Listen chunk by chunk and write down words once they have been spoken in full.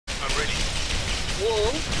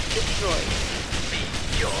Wall destroyed.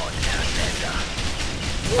 Beyond Outlander.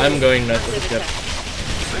 Wall I'm going not under to get. attack.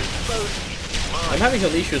 This boat is mine. I'm having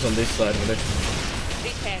some issues on this side with it.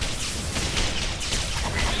 Repair.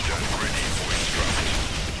 Stand ready for instruction.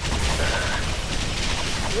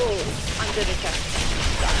 Wall under attack.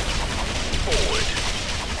 Forward.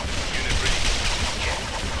 Unit ready. Check.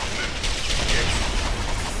 Move. Check.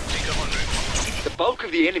 Seeker en route. The bulk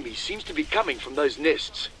of the enemy seems to be coming from those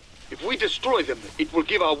nests. If we destroy them, it will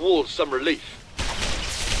give our walls some relief.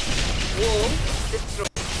 Wall destroyed.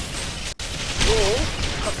 Wall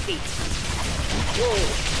complete. Wall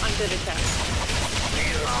under attack.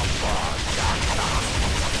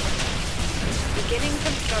 Beginning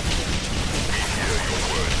construction.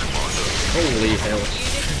 Holy hell.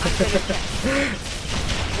 Unit under attack.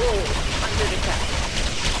 Wall under attack.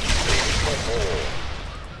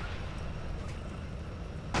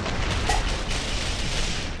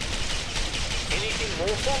 Anything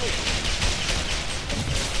more for me?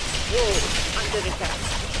 Wall under attack.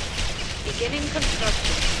 Beginning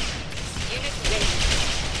construction. Unit ready.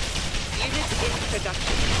 Unit in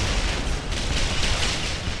production.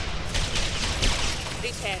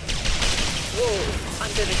 Repair. Wall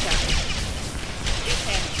under attack.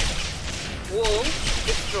 Repair. Wall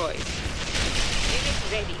destroyed. Unit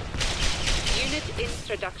ready. Unit in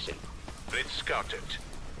production. Let's scout it.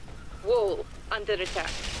 Wall under attack.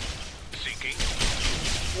 Seeking.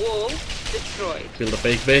 Wall destroyed. Build a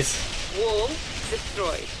fake base. Wall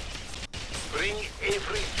destroyed. Bring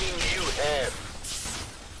everything you have.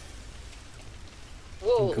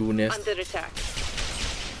 Wall Goo nest. under attack.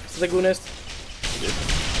 Is it a goo nest? And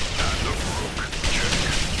the rook. Check.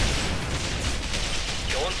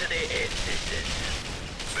 Go on to the air sisters.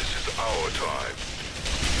 This is our time.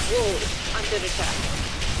 Wall under attack.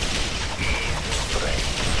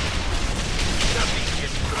 Nothing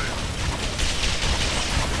gets through.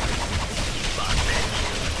 But then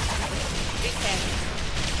Repair.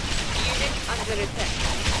 Unit under attack.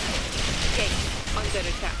 Gate under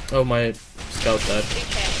attack. Oh, my scout died.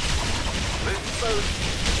 Repair. this boat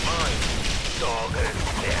is mine. Dog it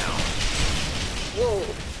down. Wall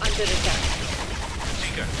under attack.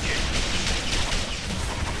 Seeker, check.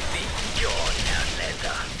 Beyond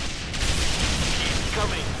Outlander. Keep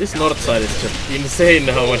coming. This north side is just insane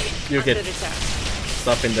how much you Under get attack.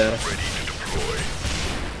 stuff in there. Ready to deploy.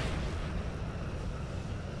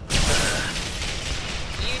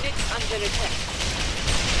 Unit under attack.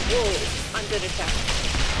 Wall under attack.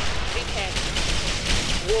 Repair.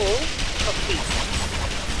 Wall complete.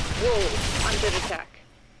 Wall under attack.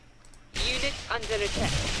 Unit under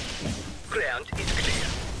attack. Ground is clear.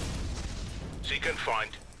 Seek and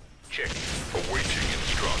find. Check. Awaiting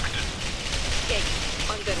instruct. Gate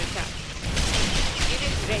under attack.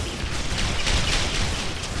 Unit ready.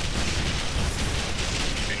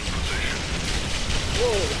 In position.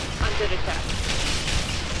 Wall under attack.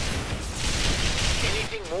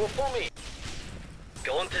 Anything more for me?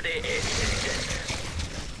 Go on to the air.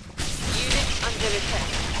 Unit under attack.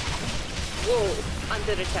 Wall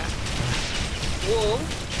under attack. Wall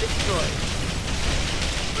destroyed.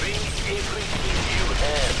 Bring everything you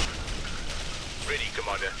have. Ready,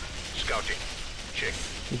 Commander. Scouting. Check.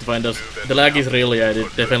 Need to find us. The lag is real, yeah,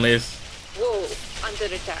 it definitely is. Wall under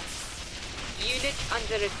attack. Unit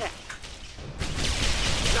under attack.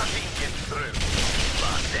 Nothing gets through.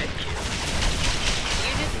 But that kill.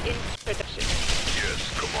 Unit in production. Yes,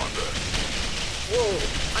 Commander. Wall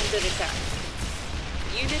under attack.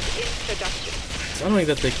 Unit in production. It's annoying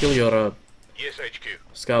that they kill your Yes, HQ.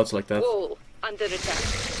 scouts like that. Wall under attack.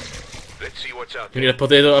 Let's see what's out You there. need a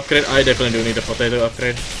potato upgrade? I definitely do need a potato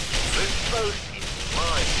upgrade. This boat is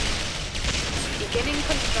mine. Beginning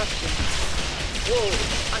construction. Wall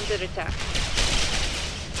under attack.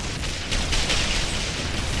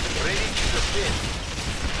 Ready to defend.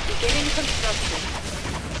 Beginning construction.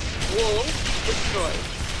 Wall destroyed.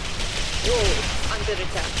 Wall under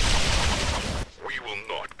attack. We will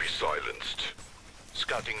not be silenced.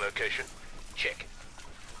 Scouting location. Check.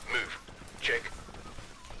 Move. Check.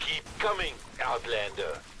 Keep coming,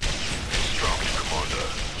 Outlander. Instruct, Commander.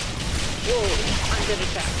 Wall under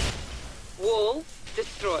attack. Wall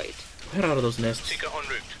destroyed. Where are those nests? Seeker en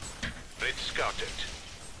route. Let's scout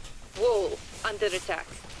it. Wall under attack.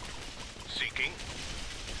 Seeking.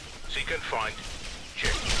 Seek and find.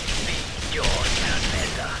 Check. Beyond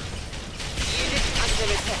Outlander. Unit under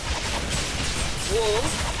attack. Wall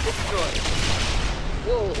destroyed.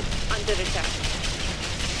 Wall under attack.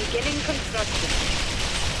 Beginning construction.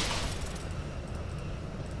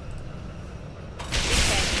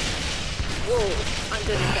 Repair. Wall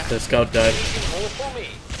under attack. The scout died. Anything more for me?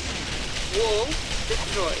 Wall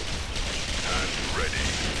destroyed. ready.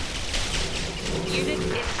 Unit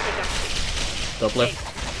in production. Top left.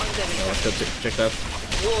 Under No, let's attack. go check that.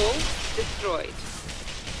 Wall destroyed.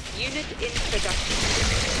 Unit in production.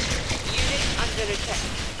 Unit under attack.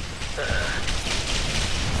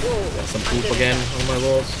 Wall Some under poop again attack. on my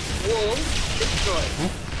walls. Wall destroyed.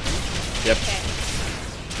 Yep. Attack.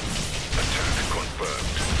 Attack confirmed.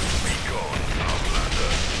 Be gone,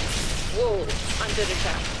 Outlander. Wall under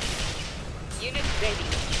attack. Unit ready.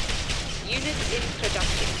 Unit in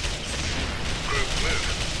production. Group move.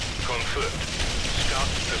 Confirmed. Scout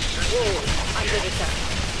assist. Wall under attack.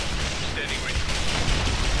 Standing ready.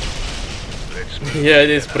 Let's move. Yeah, it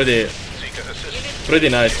is pretty Seeker assist. pretty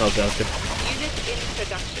nice how that's it. Unit in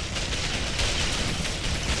production.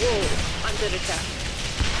 Wall under attack.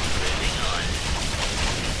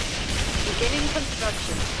 Beginning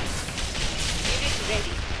construction. Unit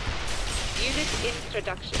ready. Unit in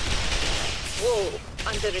production. Wall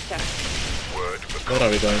under attack. Word for Where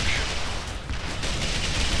are we going?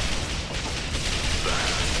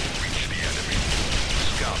 reach the enemy.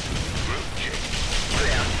 Scout. Group check.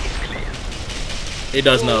 Clear. It's clear. It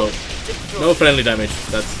does Wall no destroyed. friendly damage.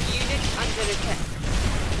 That's Unit under attack.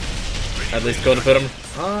 at least confirmed.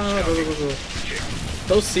 Ah, go. Check.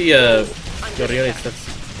 Those see Under your units. attack.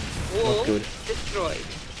 That's Wall good. destroyed.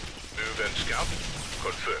 Move and scout.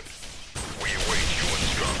 Confirmed. We await you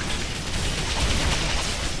instruct.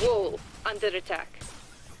 Wall under attack.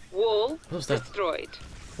 Wall Who's that? destroyed.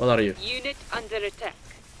 what are you? Unit under attack.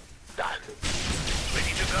 Done.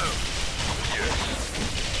 Ready to go. Yes.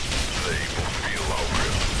 They will feel our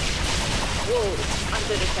will. Wall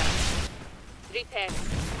under attack. Repair.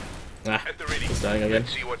 Ah, At the ready. it's dying again.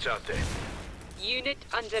 Let's see what's out there. Unit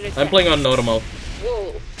under attack. I'm playing on normal.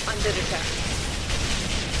 Wall under attack.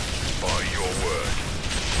 By your word.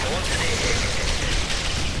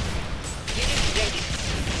 Unit ready.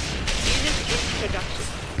 Unit in production.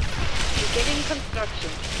 Beginning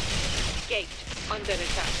construction. Gate under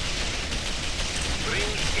attack.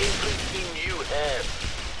 Bring everything you have.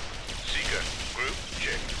 Seeker. Group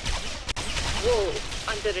check. Wall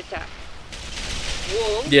under attack.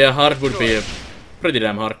 Wall. Yeah, hard would be destroyed. pretty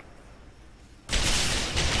damn hard.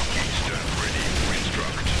 Eastern ready to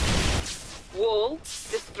instruct. Wall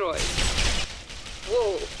destroyed.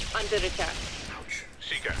 Wall under attack.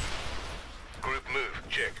 Seeker. Group move.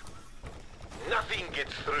 Check. Nothing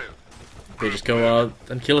gets through. They just go out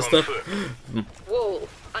and kill stuff. Confirmed. Wall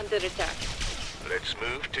under attack. Let's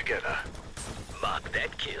move together. Mark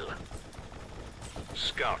that kill.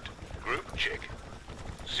 Scout. Group check.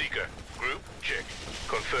 Seeker. Group check.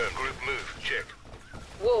 Confirm. Group move. Check.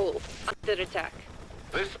 Wall under attack.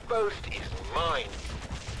 This post is mine.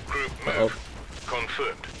 Group move.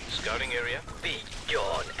 Confirmed. Scouting area. Be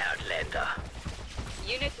gone, Outlander.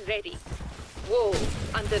 Unit ready. Wall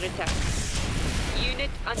under attack. Unit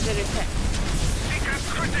under attack. Seeker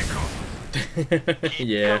critical.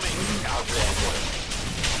 Yeah. Coming, Outlander.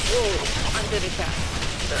 Wall under attack.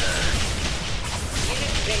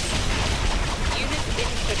 Unit ready. Unit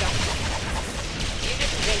in production.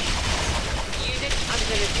 Unit ready. Unit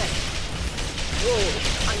under attack. Wall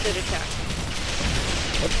under attack.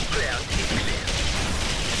 Ground is clear.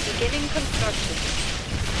 Beginning construction.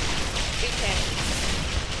 Repair.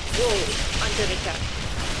 Wall under attack.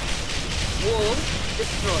 Wall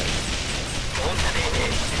destroyed.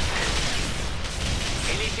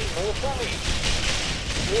 Anything more for me?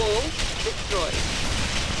 Wall destroyed.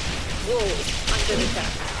 Wall under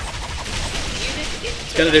attack. Unit in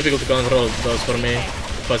It's kind of difficult to control those for me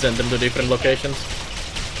if I send them to different locations.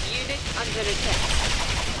 Unit under attack.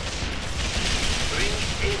 Bring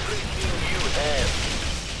everything you have.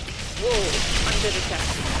 Wall under attack.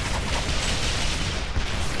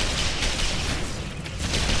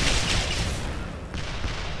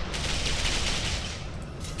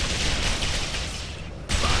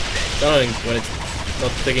 Annoying when it's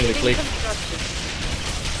not taking the click. Construction.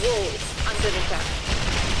 Wall under attack.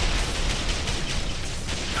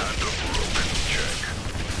 And a broken check.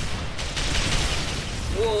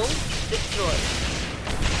 Wall destroyed.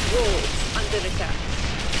 Wall under attack.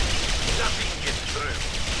 Nothing gets through.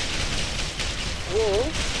 Wall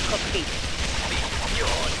complete. Be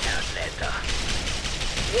gone, Outlander.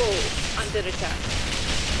 Wall under attack.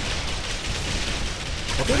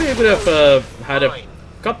 I think we would have had a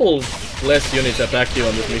couple less units attack you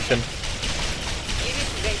on this mission. Unit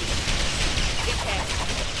ready. Repair.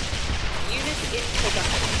 Unit in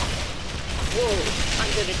production. Wall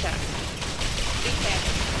under attack. Repair.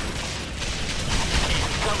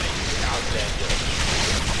 Coming, Outlander.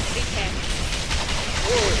 Repair.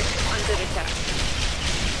 Wall under attack.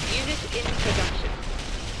 Unit in production.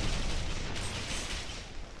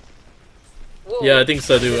 Wall Yeah, I think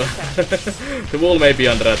so too. under attack. The wall may be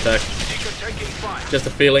under attack. Seeker taking fire. Just a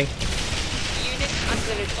feeling. Unit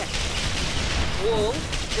under attack. Wall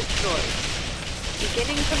destroyed.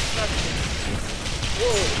 Beginning construction.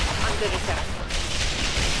 Wall under attack.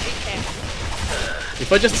 Repair.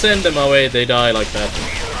 If I just send them away, they die like that.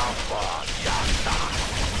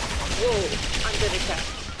 Wall under attack.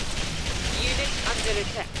 Unit under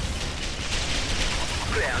attack.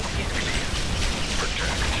 Ground is clear.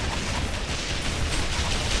 Protect.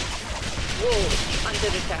 Wall under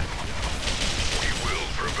attack. We will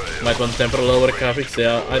prevail. Might want temporal lower graphics.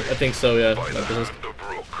 Yeah, I think so. Yeah, By that the is- hand of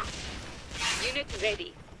Rook. Unit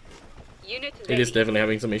ready. Unit ready. it is definitely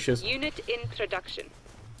having some issues. Unit in production.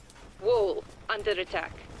 Wall under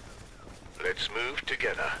attack. Let's move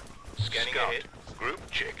together. Scanning ahead. Group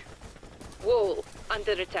check. Wall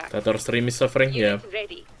under attack. That our stream is suffering. Yeah. Unit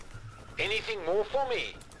ready. Anything more for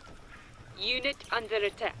me? Unit under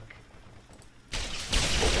attack.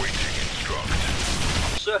 Awaiting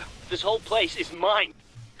instruct. Sir, this whole place is mine.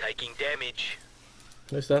 Taking damage.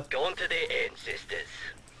 Who's that? Gone to their ancestors.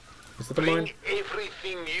 Is that a mine?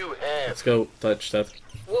 everything you have. Let's go touch that.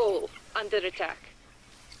 Wall under attack.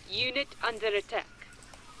 Unit under attack.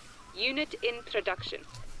 Unit in production.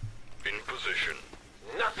 In position.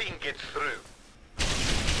 Nothing gets through.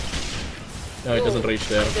 No, it doesn't Wall reach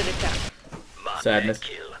there. Under attack. Mark Sadness. that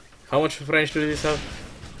kill. How much range do these have?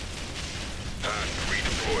 And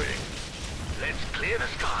redeploying. Let's clear the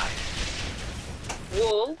skies.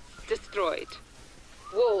 Wall destroyed.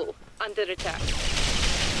 Wall under attack.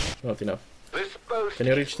 Not enough. This boat Can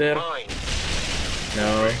you reach there? mine.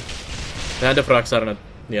 No. The hand of rocks are not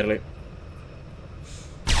nearly.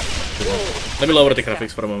 Wall. Let me lower the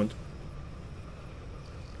graphics for a moment.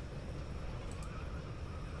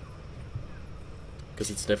 Because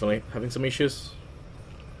it's definitely having some issues.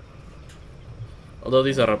 Although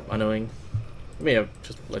these are annoying. May have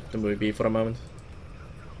just let the movie be for a moment.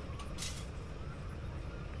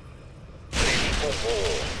 Ready for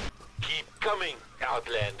war. Keep coming,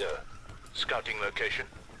 Outlander. Scouting location.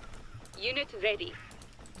 Unit ready.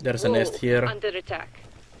 There's a Wall nest here. under attack.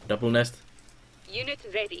 Double nest. Unit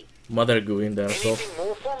ready. Mother goo in there as well. Anything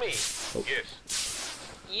more for me? Oh. Yes.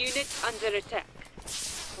 Unit under attack.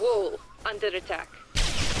 Wall under attack.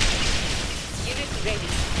 Unit ready.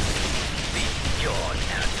 Be gone,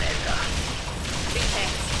 Outlander.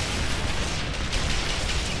 Repair.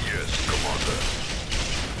 Yes, Commander.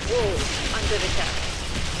 Wall under attack.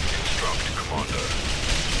 Instruct, Commander.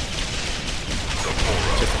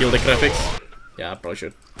 Gamora. Just kill the graphics. Yeah, I probably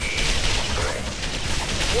should.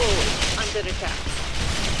 Wall under attack.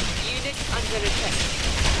 Unit under attack.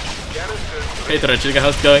 Garrison Hey Tragicka,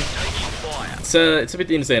 how's it going? taking fire. It's a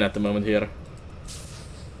bit insane at the moment here.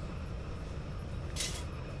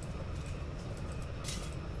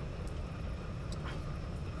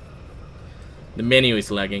 The menu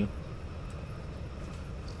is lagging.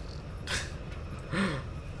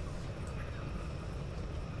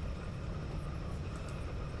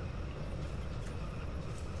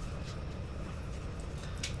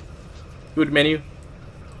 Good menu.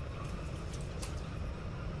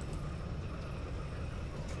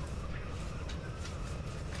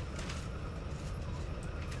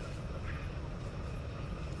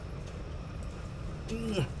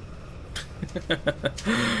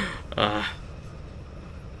 Ah.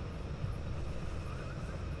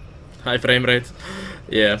 High frame rate.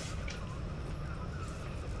 Yeah.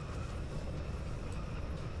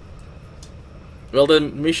 Well, the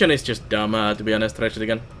mission is just dumb, to be honest, Ratchet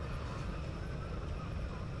again.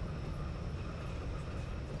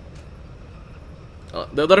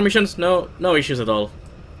 The other missions, no issues at all.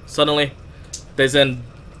 Suddenly, they send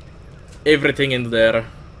everything in there.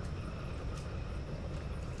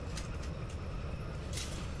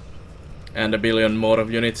 And a billion more of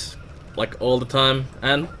units, like all the time,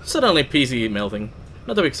 and suddenly PC melting.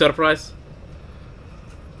 Not a big surprise.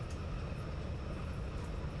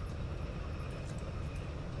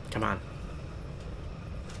 Come on.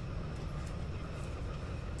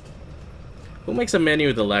 Who makes a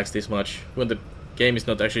menu that lags this much when the game is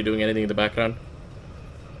not actually doing anything in the background?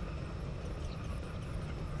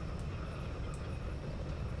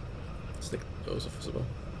 Let's take those if possible.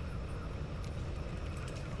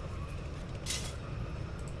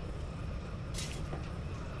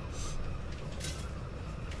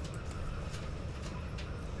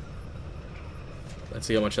 Let's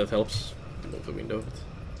see how much that helps. Move the window a bit.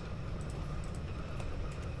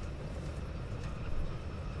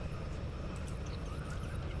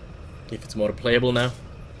 If it's more playable now.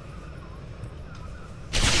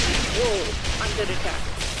 Wall under attack.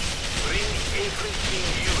 Bring everything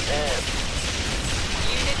you have.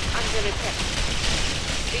 Unit under attack.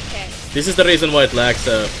 Repair. This is the reason why it lacks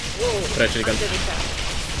Wall Treachery gun. under attack.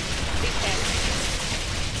 Repair.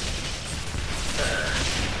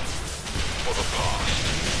 For the past.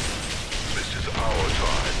 This is our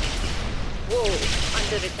time. Wall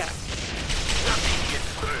under attack. Nothing gets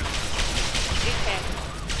through. Repair.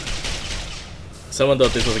 Someone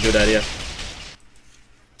thought this was a good idea.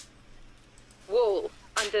 Wall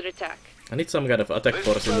under attack. I need some kind of attack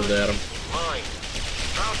force into there. Mine.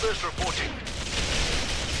 Travelers reporting.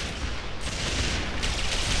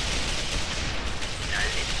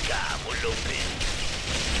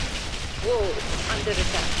 Wall under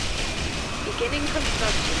attack. Beginning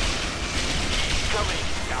construction. Coming,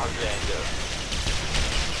 Outlander.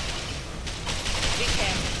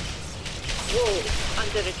 Repair. Wall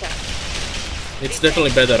under attack. It's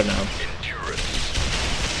definitely better now. Endurance.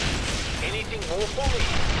 Anything more for me?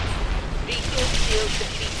 Resource field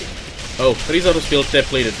depleted. Oh, resource field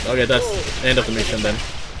depleted. Okay, that's end of the mission then.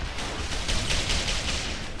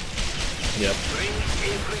 Yep. Bring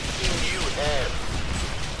everything you have.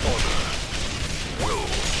 Honor. Will.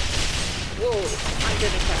 Wall under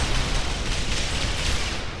attack.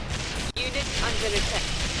 Unit under attack.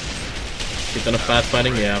 Keep on a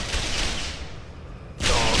pathfinding, yeah.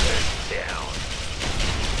 Target down.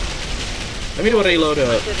 I mean, we'll reload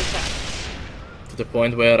Under attack. to the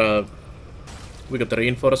point where we got the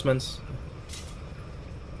reinforcements.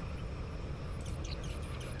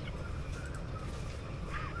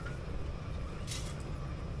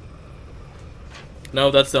 No,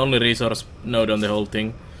 that's the only resource node on the whole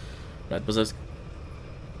thing. Right, possessed.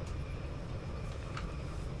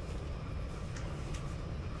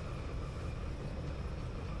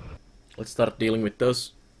 Let's start dealing with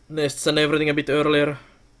those nests and everything a bit earlier.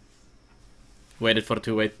 Waited for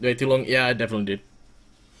way too long. Yeah, I definitely did.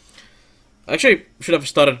 Actually, should have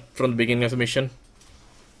started from the beginning of the mission.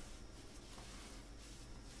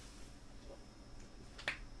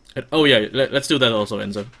 Oh yeah, let's do that also,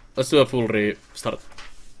 Enzo. Let's do a full restart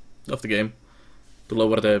of the game to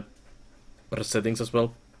lower the settings as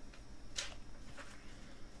well.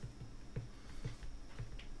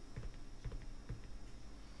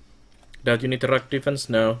 Doubt you need the rock defense?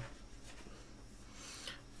 No.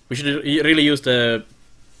 We should really use the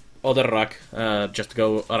other rock just to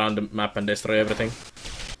go around the map and destroy everything.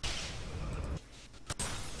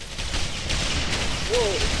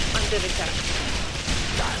 Wall under attack.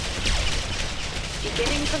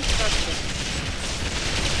 Beginning construction.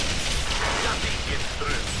 Nothing gets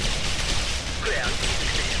through. Ground is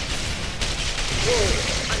clear. Wall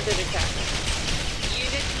under attack.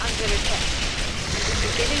 Unit under attack.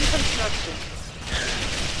 Beginning construction.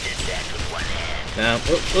 Did that with one hand. Now,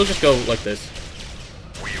 we'll just go like this.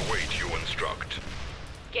 We await you instruct.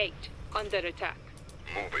 Gate under attack.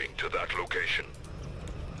 Moving to that location.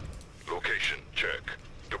 Location check.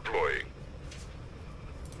 Deploying.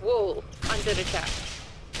 Wall under attack.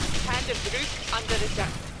 Hand of Rook under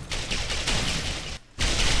attack.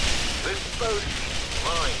 This boat is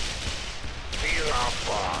mine. Feel how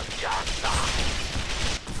far, Jasta.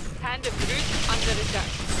 Hand of Rook under attack.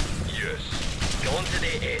 Yes. Going to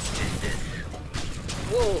the edge, sisters.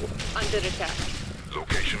 Wall under attack.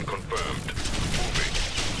 Location confirmed. Moving.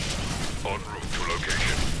 En route to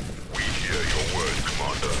location. We hear your word,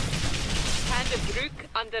 Commander. Hand of Rook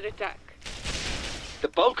under attack. The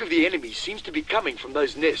bulk of the enemy seems to be coming from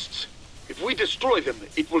those nests. If we destroy them,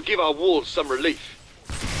 it will give our walls some relief.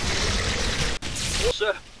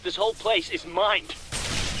 Sir, this whole place is mined.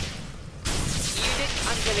 Unit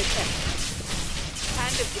under attack.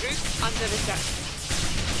 Hand of Rook under attack.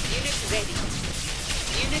 Unit ready.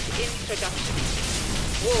 Unit in production.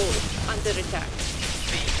 Wall under attack.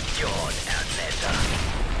 Be John Outlander.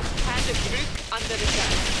 Hand of Rook under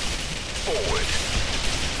attack. Forward.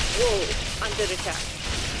 Wall under attack.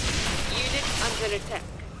 Unit under attack.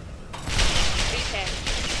 Repair.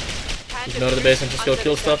 Hand Ignore of the base and Rook just go under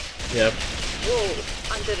kill attack. stuff. Yep. Wall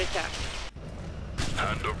under attack.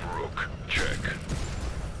 Hand of Rook. Check.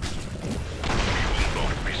 We will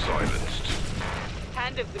not be silenced.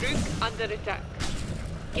 Hand of Rook under attack.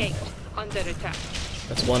 Gate under attack.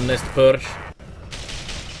 That's one nest purge.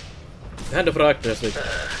 The Hand of Rock does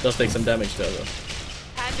take some damage though.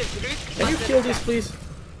 Hand of Rook Can you under kill attack. this, please?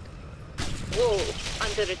 Wall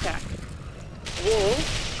under attack. Wall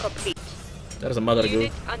complete. There's a mother goo.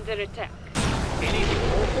 Unit under attack. Anything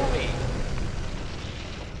more for me?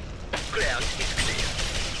 Ground is clear.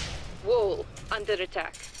 Wall under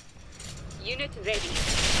attack. Unit ready.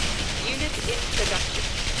 Unit in production.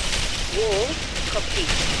 Wall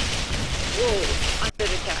complete. Wall under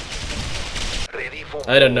attack. Ready for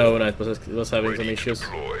I don't know, Night was having some Ready to issues.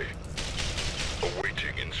 deploy.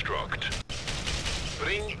 Awaiting instruct.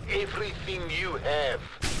 Bring everything you have.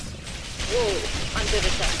 Wall under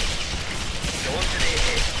attack. Go on to the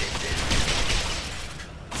head, sisters.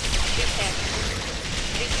 Repair.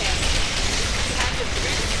 Repair. Hand of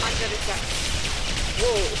Groot under attack.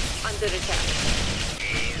 Wall under attack.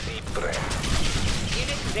 Easy breath.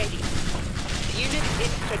 Unit ready. Unit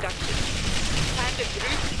in production. Hand of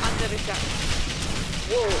Groot under attack.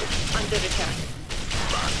 Wall under attack.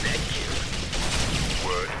 Mark that kill.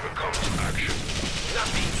 Word becomes action.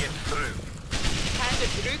 Nothing gets through. Hand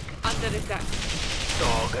of Groot under attack.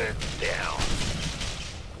 Target down.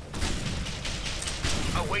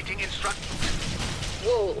 Awaiting instructions.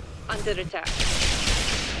 Wall under attack.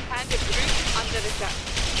 Hand of Groot under attack.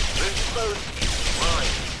 This boat is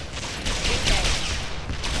mine. Repair.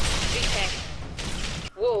 Repair.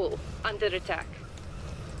 Wall under attack.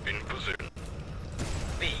 In position.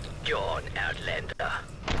 Be gone, Outlander.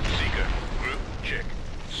 Seeker, group, check.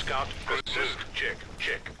 Scout, assist, check,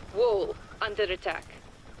 check. Wall under attack.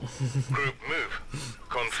 Group move. Here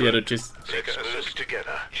Confirm. it is. Let's move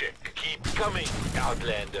together. Check. Keep coming,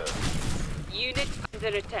 Outlander. Unit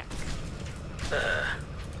under attack.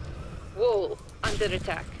 Wall under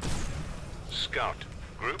attack. Scout,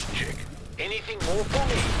 group, check. Anything more for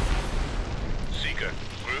me? Seeker,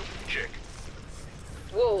 group, check.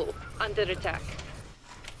 Wall under attack.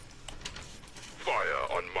 Fire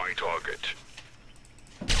on my target.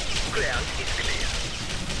 Ground is clear.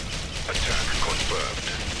 Attack confirmed.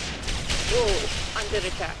 Wall under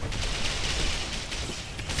attack.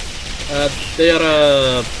 They are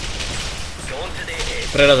Go on to their head.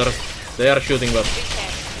 predators. They are shooting well.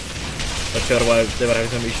 Repair. Not sure why they were having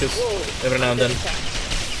some issues Wall every now and under then. attack.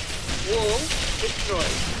 Wall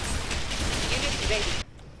destroyed. Unit ready.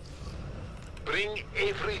 Bring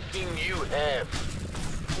everything you have.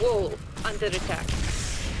 Wall under attack.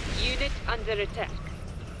 Unit under attack.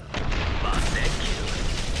 Mark that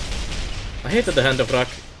kill. I hate that the Hand of Rock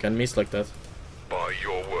can miss like that. By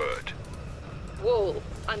your word, Wall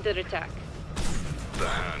under attack. the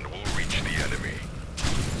hand will reach the enemy.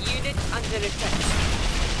 Unit under attack.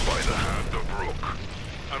 By the hand of Rook.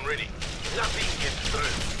 I'm ready. Nothing gets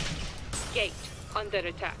through. Gate under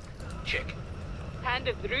attack. Check. Hand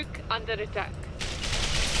of Rook under attack.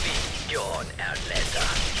 Be gone, Outlander.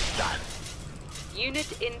 Done.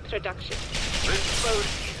 Unit in production. This boat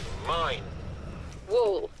is mine.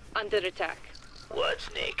 Wall under attack. What's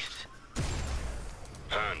next?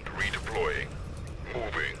 Hand redeploying.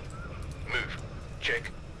 Moving. Move.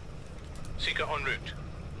 Check. Seeker en route.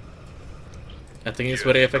 I think it's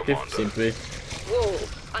very effective. Seems to be. Wall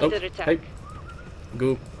under Oh, attack. hey.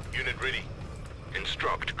 Go. Unit ready.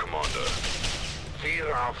 Instruct, Commander.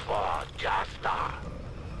 Firafa Jasta.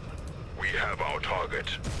 We have our target.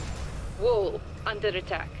 Wall under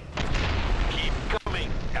attack. Keep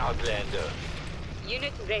coming, Outlander.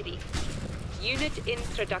 Unit ready. Unit in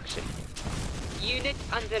production. Unit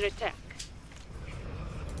under attack.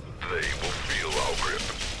 They will feel our grip.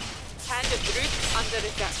 Hand of Rook under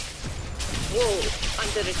attack. Wall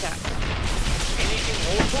under attack. Anything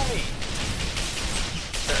more for me?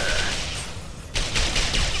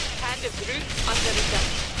 Hand of Rook under attack.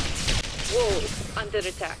 Wall under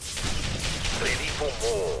attack. Ready for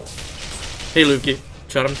more. Hey Luki,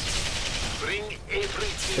 charmed. Bring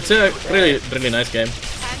everything. It's a really nice game.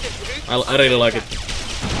 Hand of Rook I really like it.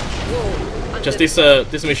 Wall under Just attack.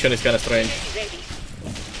 this mission is kind of strange. Unit ready.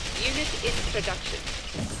 Unit in production.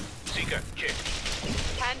 Seeker, check.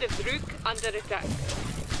 Hand of Rook under attack.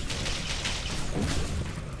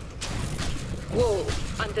 Wall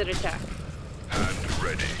under attack. Hand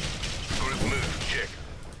ready. Group move, check.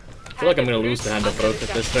 I feel like I'm gonna lose the Hand of Rook at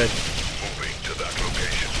this rate. Moving to that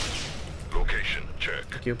location. Location, check.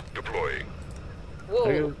 Thank you. Deploying. Are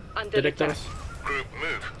Wall you under attack. detectors? Group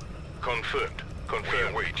move. Confirmed.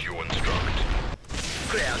 Confirm. We await you instruct.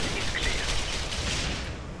 Ground is clear.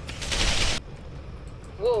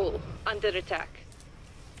 Wall under attack.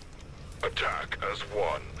 Attack as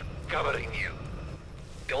one. Covering you.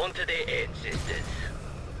 Go on to their head, sisters.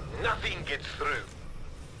 Nothing gets through.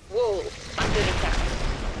 Wall under attack.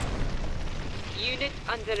 Unit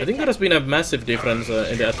under I think there has been a massive difference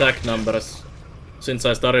in the attack numbers since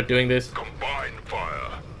I started doing this. Combine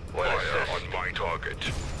fire. Fire on my target.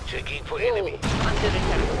 Checking for Wall under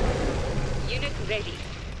attack. Unit ready.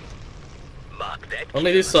 Mark that.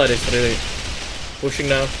 Only this side is really pushing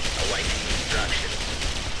now. Awaiting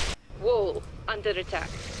instructions. Wall under attack.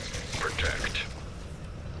 Protect.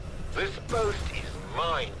 This post is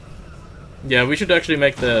mine. Yeah, we should actually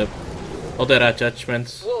make the other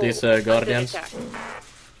attachments, Wall these under guardians, attack.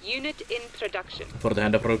 Unit in production. for the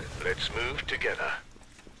Hand of Rook. Let's move together.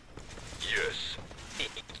 Yes.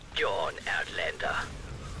 gone, Outlander.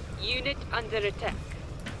 Unit under attack.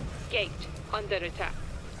 Gate under attack.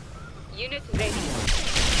 Unit ready.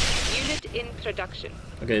 Unit in production.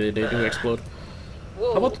 Okay, they do explode.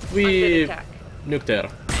 Wall How about under we attack. nuke there?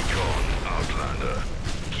 Be gone, Outlander.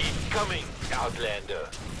 Keep coming, Outlander.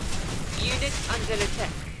 Unit under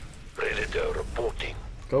attack. Predator reporting.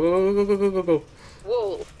 Go, go, go, go, go, go, go.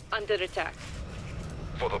 Wall under attack.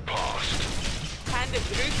 For the past. Hand of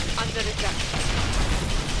Rook under attack.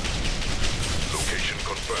 Location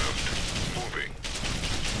confirmed. Moving.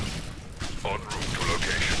 En route to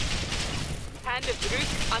location. Hand of Rook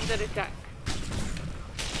under attack.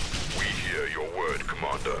 We hear your word,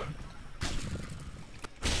 Commander.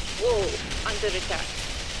 Wall under attack.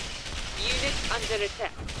 Unit under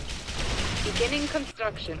attack. Beginning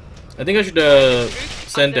construction. I think I should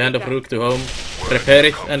send the Hand of Rook to home, prepare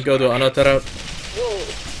it, and go to another Wall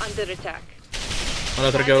under attack.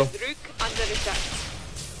 another Hand go. of Rook under attack.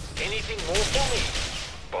 Anything more for me?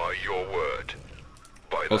 By your word.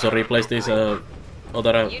 By the Also hand replace of these Rook.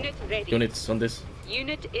 other Unit ready. units on this.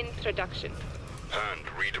 Unit in production. And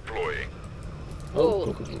redeploying. Wall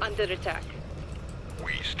Go, go, go. under attack.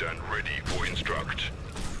 We stand ready for instruct.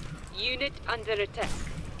 Unit under attack.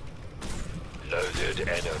 Loaded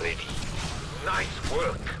and ready. Nice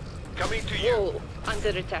work. Coming to you. Wall under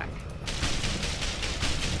attack.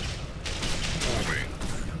 Moving.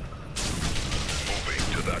 Moving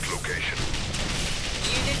to that location.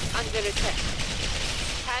 Unit under attack.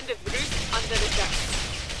 Hand of Rook under attack.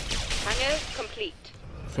 Hangar complete.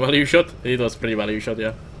 Value shot? It was pretty value shot,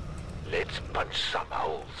 yeah. Let's punch some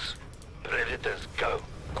holes. Predators go.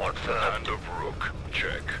 Confirmed. Hand of Rook.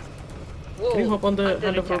 Check. Wall Can you hop on the under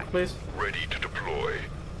Hand of Rook, attack. please? Ready to deploy.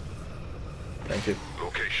 Thank you.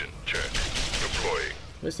 Location check. Deploying.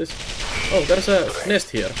 What is this? Oh, there's a nest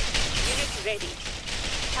here. Unit ready.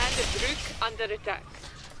 Hand of Rook under attack.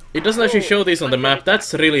 It doesn't actually show this on the map.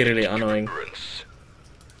 That's really, really annoying. Endurance.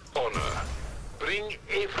 Honor. Bring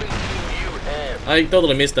everything you have. I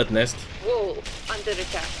totally missed that nest. Wall under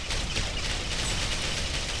attack.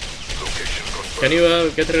 Location confirmed. Can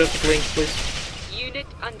you get rid of the blink, please? Unit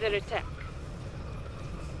under attack.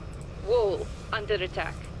 Wall under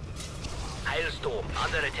attack. Hailstorm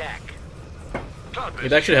under attack.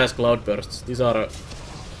 It actually has cloud bursts. These are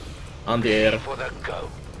anti-air. For the go.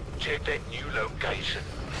 Check that new location.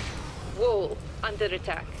 Wall under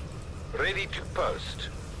attack. Ready to post.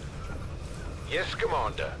 Yes,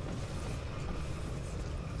 Commander.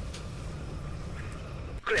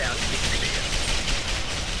 Ground is clear.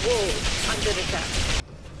 Wall under attack.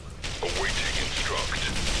 Awaiting instruct.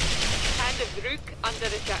 Hand of Rook under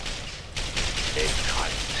attack. Let's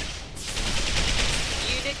tight.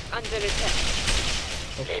 Unit under attack.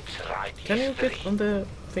 Let's ride Can you history. get on the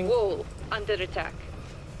thing? Wall under attack.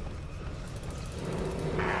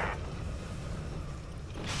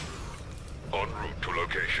 En route to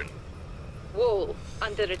location. Wall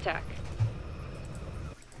under attack.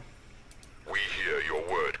 We hear your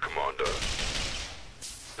word, Commander.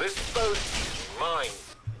 This boat is mine.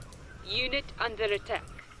 Unit under attack.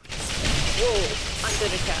 Wall under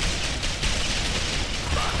attack.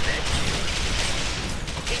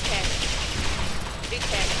 Repair.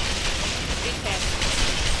 Repair. Repair.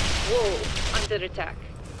 Wall under attack.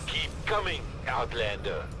 Keep coming,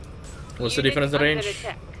 Outlander. What's the Unit difference in under range?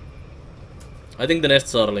 attack. I think the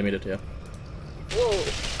nests are limited, yeah. Wall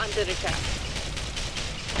under attack.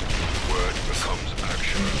 Word becomes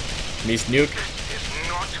action. Missed nuke. Is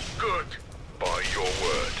not good. By your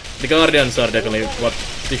word. The Guardians are definitely what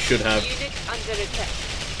this should have. Unit under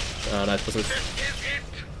attack. Nice position. This is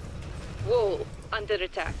it. Wall under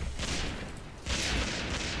attack.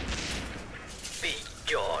 Be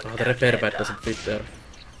gone. Oh, the repair pad doesn't fit there.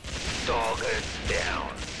 Target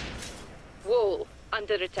down. Wall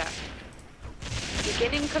under attack.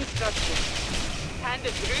 Beginning construction. Hand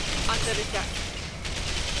of Rook under attack.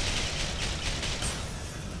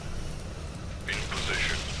 In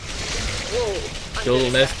position. Wall Kill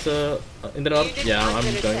under attack. nest in the north? Unit Yeah, under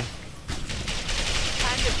I'm going. attack.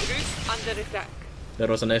 Hand of Rook under attack. There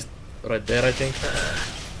was a nest right there, I think.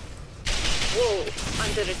 Wall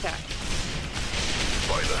under attack.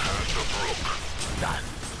 By the hand of Rook. Done.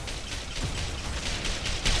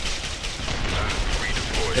 And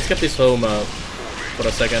redeploy. Let's get this home for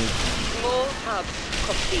a second Small hub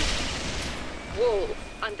complete. Wall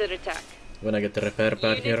under attack. when I get the repair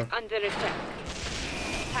pad Unit here. under attack.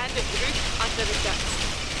 Hand of Rook under attack.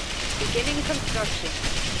 Beginning construction.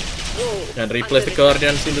 Wall And replace the under attack.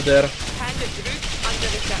 Guardians into there. Hand of Rook under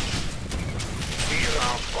attack.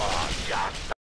 Miramba, just